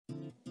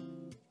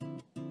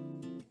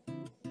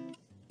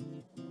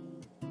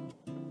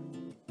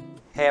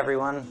Hey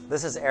everyone,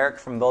 this is Eric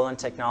from Bolin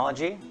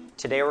Technology.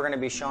 Today we're going to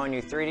be showing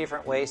you 3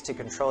 different ways to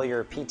control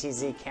your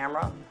PTZ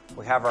camera.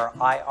 We have our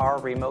IR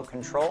remote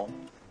control,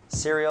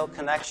 serial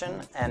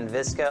connection, and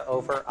Visca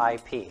over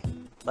IP.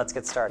 Let's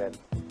get started.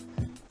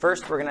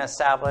 First, we're going to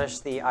establish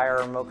the IR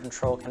remote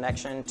control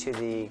connection to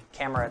the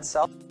camera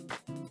itself.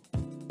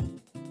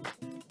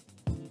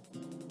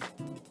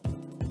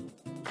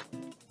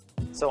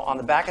 So on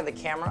the back of the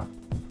camera,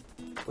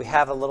 we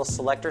have a little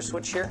selector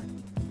switch here,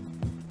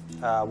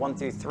 1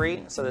 through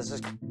 3. So this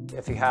is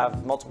if you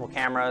have multiple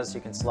cameras,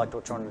 you can select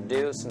which one to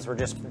do. Since we're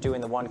just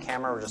doing the one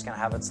camera, we're just going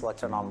to have it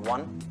selected on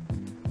one.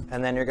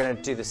 And then you're going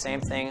to do the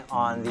same thing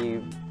on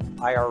the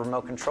IR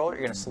remote controller.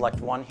 You're going to select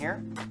one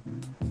here,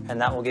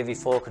 and that will give you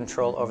full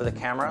control over the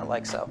camera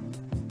like so.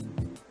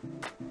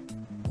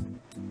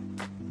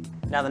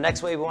 Now the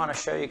next way we want to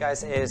show you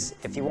guys is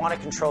if you want to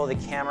control the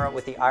camera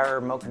with the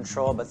IR remote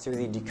control but through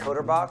the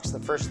decoder box,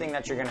 the first thing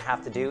that you're going to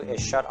have to do is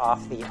shut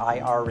off the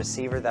IR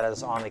receiver that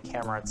is on the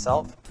camera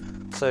itself.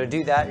 So to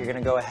do that, you're going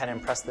to go ahead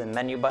and press the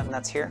menu button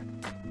that's here,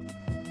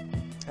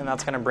 and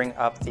that's going to bring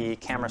up the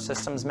camera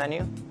systems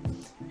menu.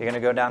 You're going to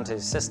go down to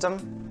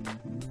system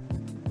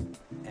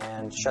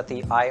and shut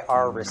the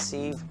IR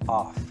receive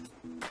off.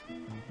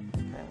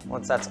 Okay.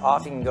 Once that's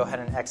off, you can go ahead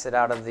and exit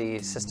out of the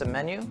system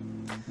menu.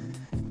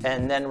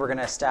 And then we're going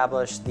to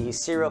establish the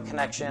serial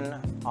connection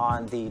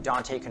on the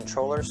Dante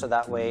controller, so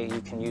that way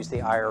you can use the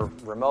IR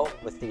remote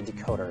with the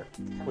decoder.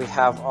 We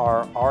have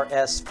our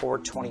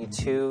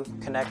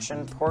RS422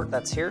 connection port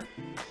that's here.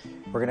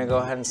 We're going to go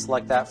ahead and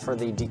select that for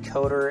the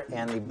decoder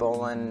and the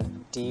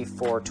Bolin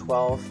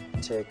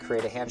D412 to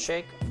create a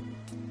handshake.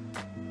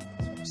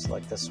 So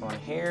select this one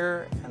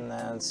here, and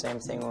then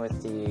same thing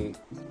with the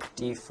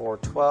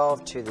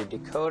D412 to the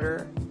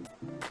decoder,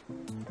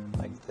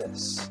 like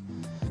this.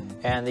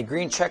 And the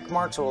green check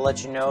marks will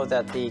let you know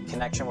that the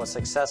connection was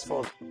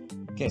successful.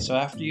 Okay, so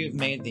after you've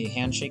made the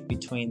handshake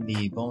between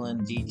the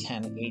Bolin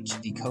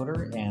D10H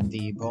decoder and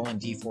the Bolin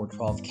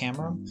D412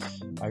 camera,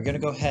 you're going to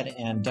go ahead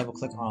and double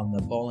click on the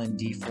Bolin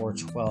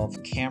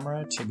D412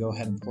 camera to go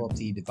ahead and pull up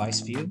the device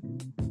view.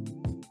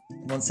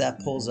 Once that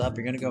pulls up,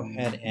 you're going to go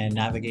ahead and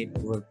navigate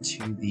over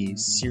to the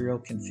serial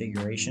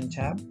configuration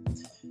tab.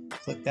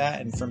 Click that,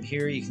 and from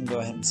here you can go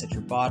ahead and set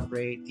your baud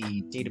rate,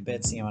 the data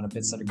bits, the amount of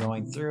bits that are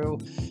going through,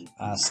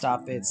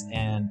 stop bits,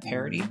 and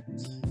parity.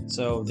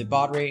 So the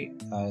baud rate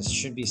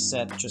should be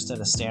set just at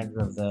a standard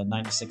of the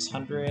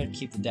 9600.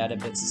 Keep the data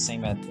bits the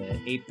same at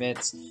the 8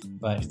 bits,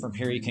 but from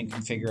here you can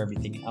configure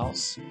everything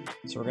else.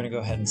 So we're going to go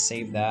ahead and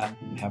save that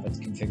and have it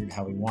configured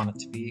how we want it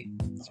to be.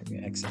 So we're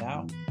going to exit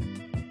out.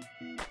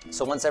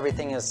 So once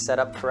everything is set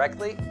up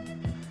correctly,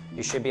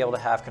 you should be able to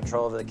have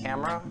control over the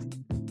camera.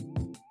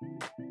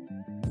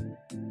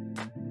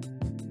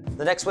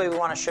 The next way we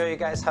want to show you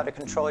guys how to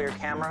control your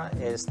camera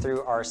is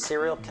through our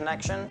serial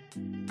connection.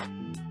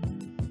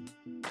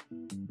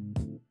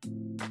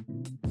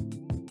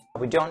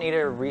 We don't need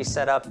to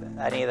reset up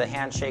any of the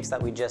handshakes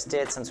that we just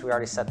did since we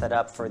already set that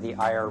up for the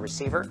IR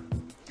receiver.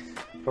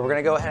 But we're going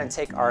to go ahead and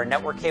take our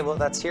network cable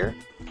that's here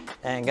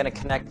and going to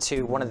connect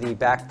to one of the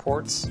back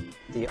ports,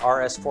 the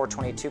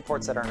RS422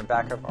 ports that are in the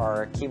back of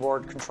our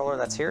keyboard controller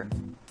that's here.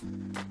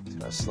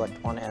 So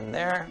select one end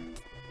there,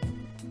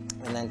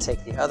 and then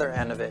take the other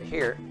end of it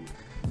here.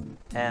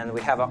 And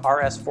we have a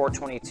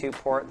RS422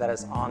 port that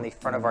is on the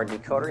front of our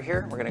decoder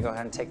here. We're going to go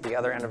ahead and take the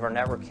other end of our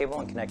network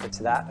cable and connect it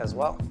to that as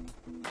well.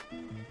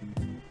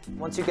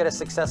 Once you get a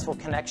successful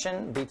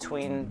connection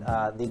between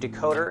the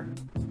decoder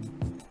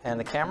and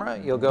the camera,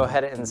 you'll go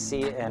ahead and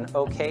see an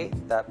OK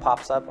that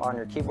pops up on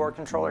your keyboard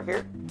controller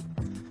here.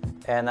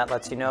 And that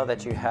lets you know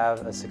that you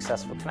have a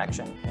successful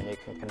connection and you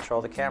can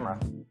control the camera.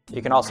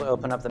 You can also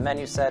open up the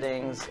menu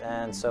settings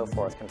and so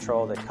forth.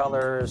 Control the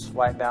colors,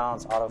 white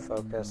balance,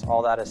 autofocus,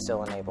 all that is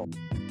still enabled.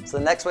 So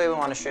the next way we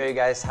want to show you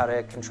guys how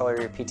to control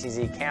your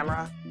PTZ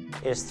camera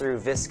is through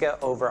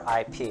Visca over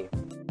IP.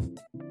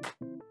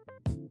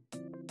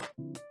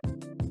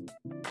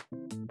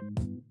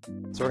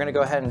 So we're going to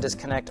go ahead and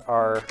disconnect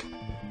our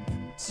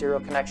serial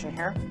connection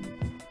here.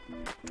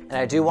 And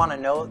I do want to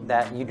note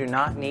that you do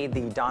not need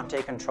the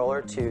Dante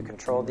controller to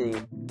control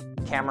the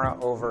camera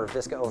over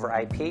Visca over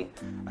IP.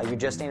 You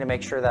just need to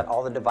make sure that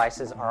all the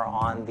devices are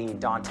on the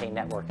Dante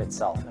network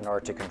itself in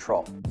order to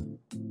control.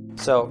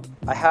 So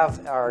I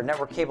have our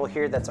network cable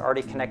here that's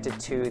already connected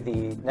to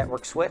the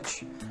network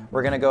switch.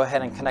 We're going to go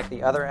ahead and connect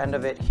the other end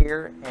of it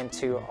here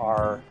into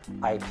our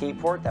IP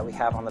port that we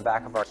have on the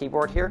back of our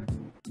keyboard here.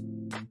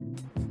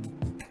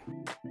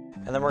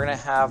 And then we're going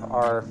to have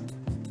our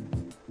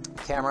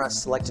camera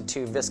selected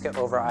to Visca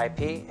over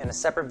IP. In a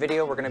separate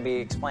video, we're going to be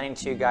explaining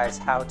to you guys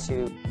how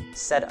to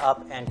set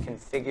up and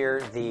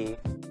configure the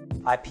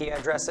IP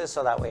addresses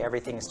so that way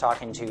everything is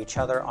talking to each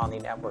other on the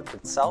network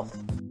itself.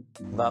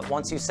 But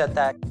once you set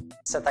that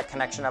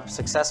connection up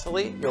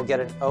successfully, you'll get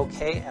an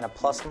OK and a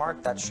plus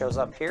mark that shows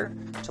up here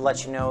to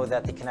let you know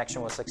that the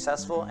connection was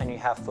successful and you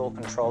have full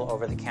control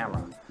over the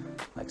camera.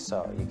 like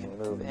so. You can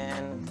move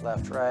in,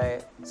 left,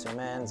 right, zoom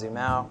in, zoom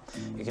out.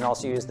 You can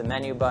also use the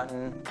menu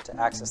button to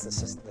access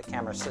the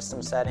camera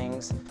system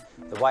settings,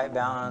 the white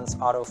balance,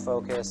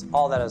 autofocus,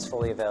 all that is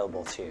fully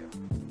available to you.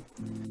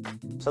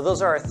 So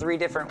those are our 3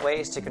 different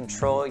ways to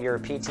control your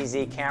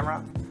PTZ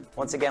camera.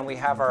 Once again, we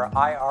have our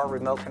IR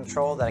remote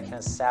control that can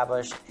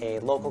establish a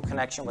local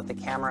connection with the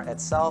camera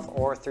itself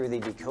or through the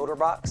decoder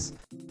box.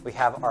 We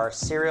have our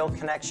serial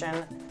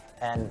connection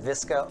and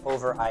Visca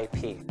over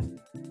IP.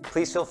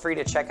 Please feel free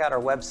to check out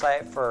our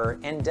website for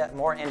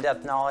more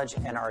in-depth knowledge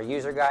and our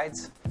user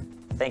guides.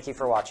 Thank you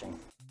for watching.